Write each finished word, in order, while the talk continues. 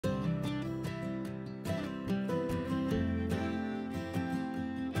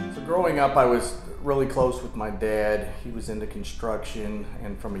So growing up, I was really close with my dad. He was into construction,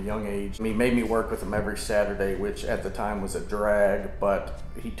 and from a young age, he made me work with him every Saturday, which at the time was a drag, but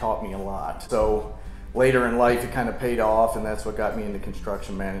he taught me a lot. So later in life, it kind of paid off, and that's what got me into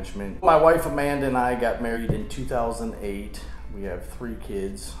construction management. My wife Amanda and I got married in 2008. We have 3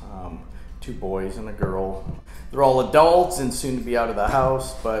 kids, 2 boys and a girl. They're all adults and soon to be out of the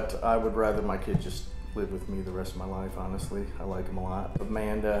house, but I would rather my kids just live with me the rest of my life, honestly. I like them a lot.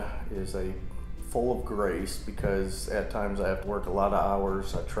 Amanda is full of grace because at times I have to work a lot of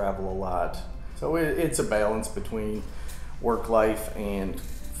hours, I travel a lot. So it's a balance between work life and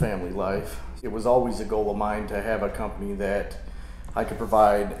family life. It was always a goal of mine to have a company that I could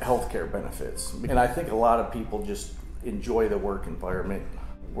provide healthcare benefits. And I think a lot of people just enjoy the work environment.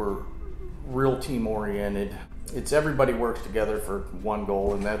 We're real team oriented. It's everybody works together for one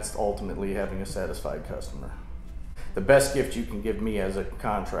goal, and that's ultimately having a satisfied customer. The best gift you can give me as a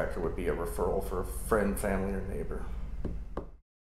contractor would be a referral for a friend, family, or neighbor.